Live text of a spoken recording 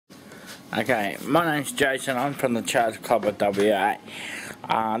Okay, my name's Jason. I'm from the Charge Club at WA.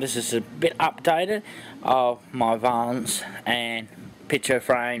 This is a bit updated of my valance and picture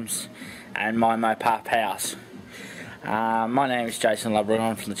frames and my mopap house. My name is Jason Lovren.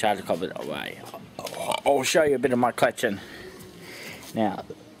 I'm from the Charge Club at WA. I'll show you a bit of my collection. Now,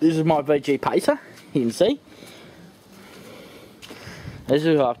 this is my VG pacer. You can see. This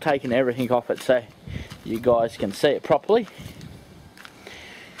is I've taken everything off it so you guys can see it properly.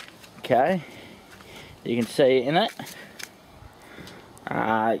 Okay, you can see in it.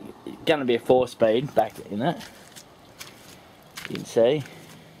 Going to be a 4-speed back in it. You can see.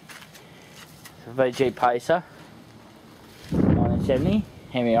 It's a VG pacer, 1970,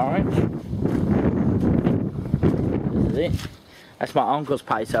 Hemi orange. This is it. That's my uncle's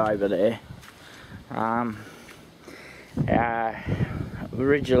pacer over there.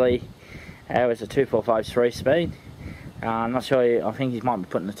 Originally, it was a 245 3-speed. I'm not sure, I think he might be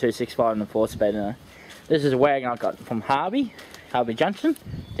putting a 265 and a 4-speed in it. This is a wagon I got from Harvey Junction,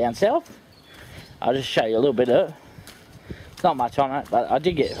 down south. I'll just show you a little bit of it. It's not much on it, but I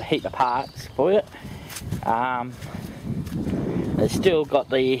did get a heap of parts for it. It's still got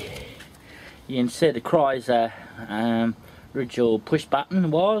the, you can see the Chrysler original push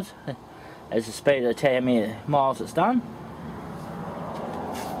button was. As the speed of how many miles it's done.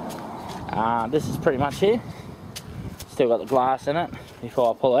 This is pretty much it. Still got the glass in it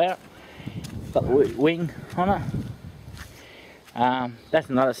before I pull out. Got the wing on it. That's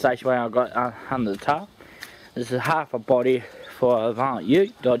another stationary I got under the top. This is half a body for a vailant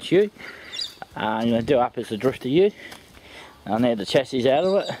ute, Dodge ute. I'm going to do up as a drifter ute. I need the chassis out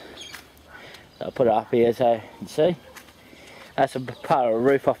of it. So I'll put it up here so you can see. That's a part of the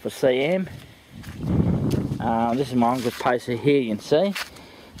roof off the CM. This is my uncle's pacer here, you can see. You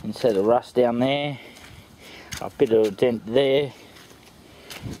can see the rust down there. A bit of a dent there.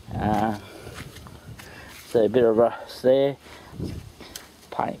 See a bit of rust there.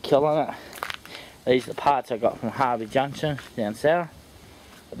 Paint killing it. These are the parts I got from Harvey Junction down south.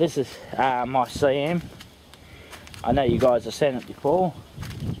 But this is my CM. I know you guys have seen it before.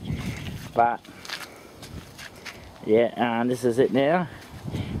 But yeah, this is it now.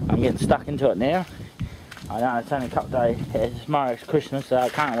 I'm getting stuck into it now. I know it's only a couple of days. Tomorrow's Christmas, so I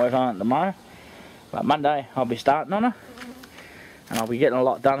can't work on it tomorrow. But Monday I'll be starting on it, and I'll be getting a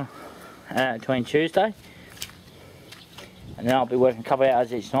lot done between Tuesday, and then I'll be working a couple of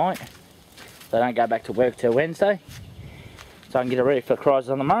hours each night, so I don't go back to work till Wednesday, so I can get it ready for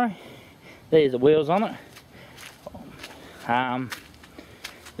Chrysler on the Murray. There's the wheels on it.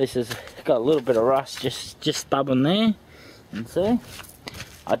 This has got a little bit of rust just stubborn there. You can see.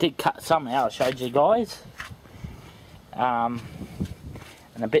 I did cut some out. I showed you guys, and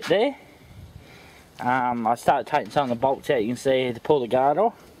a bit there. I started taking some of the bolts out, you can see, to pull the guard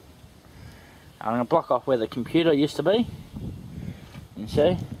off. I'm going to block off where the computer used to be. You can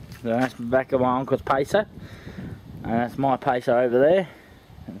see, that's the back of my uncle's pacer. And that's my pacer over there.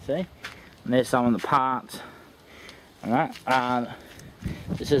 You can see. And there's some of the parts. Alright,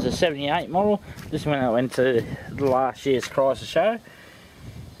 this is a 78 model. This one I went to last year's Chrysler show.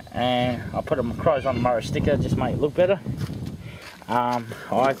 And I put a Chrysler on the Murray sticker just to make it look better. I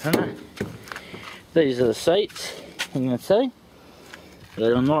open it. These are the seats, you can see.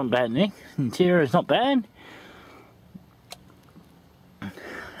 They're not in bad nick. Interior is not bad.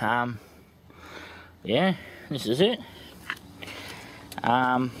 Yeah, this is it.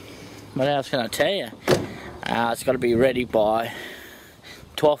 What else can I tell you? It's got to be ready by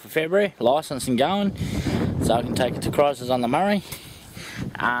 12th of February, licensed and going, so I can take it to Chrysler's on the Murray.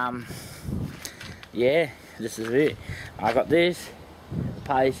 Yeah, this is it. I got this, the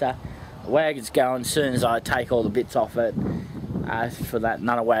pacer. The wagon's going as soon as I take all the bits off it for that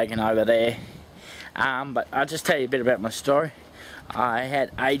another wagon over there. But I'll just tell you a bit about my story. I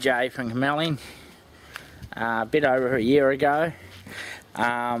had AJ from Camelling a bit over a year ago.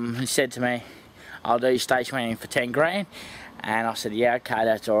 He said to me, I'll do stationary for 10 grand. And I said, yeah, okay,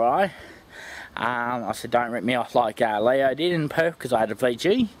 that's alright. I said, don't rip me off like Leo did in Perth because I had a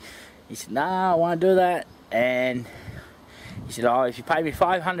VG. He said, no, I won't do that. And he said, oh, if you pay me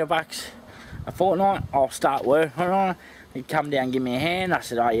 $500 a fortnight, I'll start working on it. He'd come down and give me a hand. I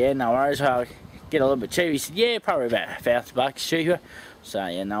said, oh yeah, no worries, I'll get a little bit cheaper. He said, yeah, probably about $1,000 cheaper. So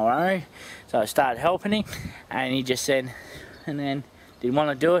yeah, no worries. So I started helping him, and he just said, and then didn't want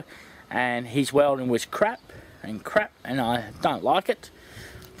to do it. And his welding was crap, and I don't like it.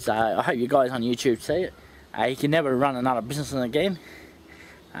 So I hope you guys on YouTube see it. He can never run another business again.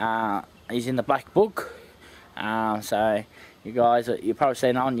 He's in the black book. So you guys, you've probably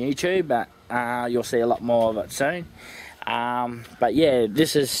seen it on YouTube, but you'll see a lot more of it soon. But yeah,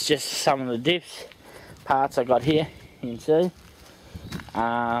 this is just some of the dips parts I got here. You can see.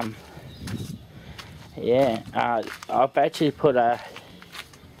 Yeah, I've actually put a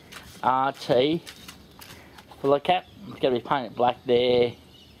RT filler cap. It's going to be painted black there.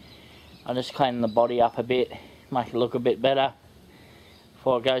 I'm just cleaning the body up a bit, make it look a bit better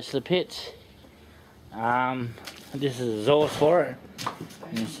before it goes to the pits. This is the exhaust for it.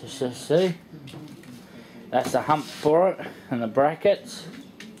 You can see. That's the hump for it and the brackets.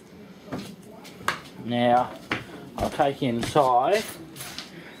 Now I'll take you inside.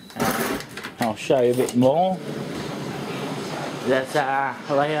 I'll show you a bit more. That's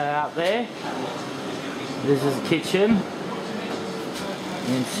Leo out there. This is the kitchen. You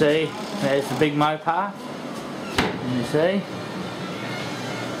can see there's the big Mopar. You can see.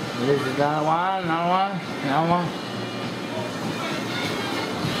 There's another one, another one.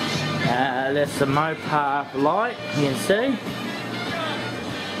 That's the Mopar light. You can see.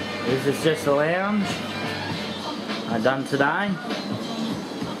 This is just a lounge I've done today.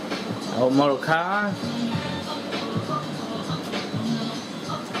 Old model cars.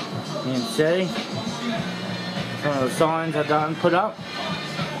 You can see some of the signs I've done put up.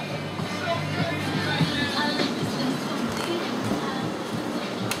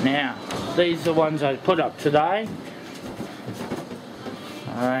 Now, these are the ones I put up today.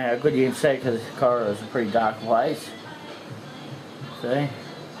 I don't know how good you can see because the corridor is a pretty dark place. See?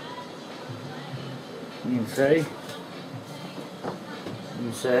 You can see. You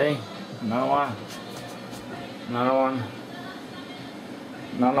can see. Another one. Another one.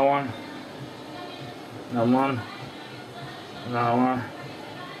 Another one. Another one. Another one.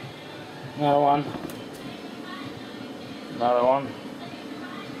 Another one. Another one.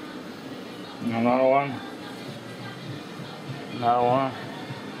 Another one. Another one.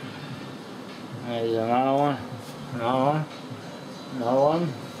 There's another one. Another one. Another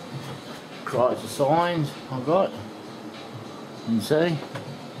one. Tries the signs I've got. You can see.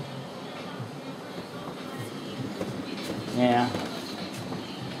 Now,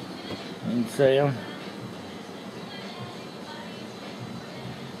 you can see them.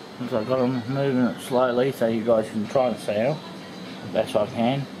 So I've got them moving it slowly so you guys can try and see them best I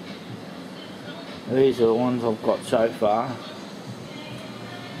can. These are the ones I've got so far.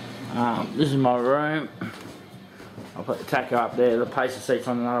 This is my room. I'll put the tacker up there. The pacer seat's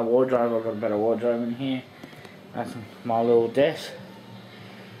on another wardrobe. I've got a better wardrobe in here. That's my little desk.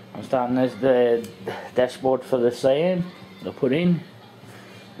 I'm starting this the dashboard for the sand to put in.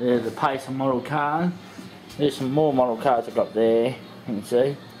 There's the pacer model car. There's some more model cars I've got there. You can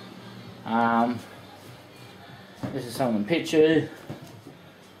see. This is some of the pictures.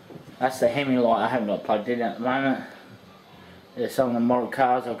 That's the Hemi light I haven't got plugged in at the moment. There's some of the model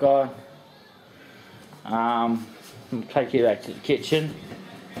cars I've got. I'll take you back to the kitchen.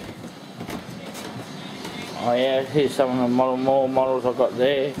 Oh yeah, here's some of the more models I've got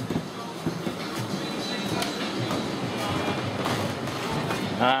there.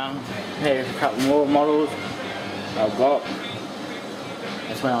 Here's a couple more models I've got.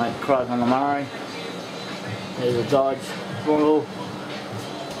 That's when I went to Crows on the Murray. There's a Dodge model.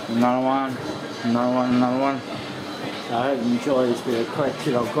 Another one, another one, another one. So I hope you enjoy this bit of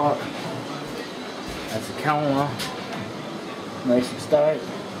collection I've got. That's a calendar. Mason State.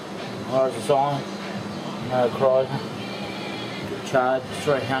 There's a sign. No Chrysler. Charge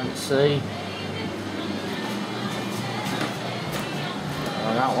 300C.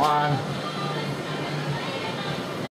 Got that one.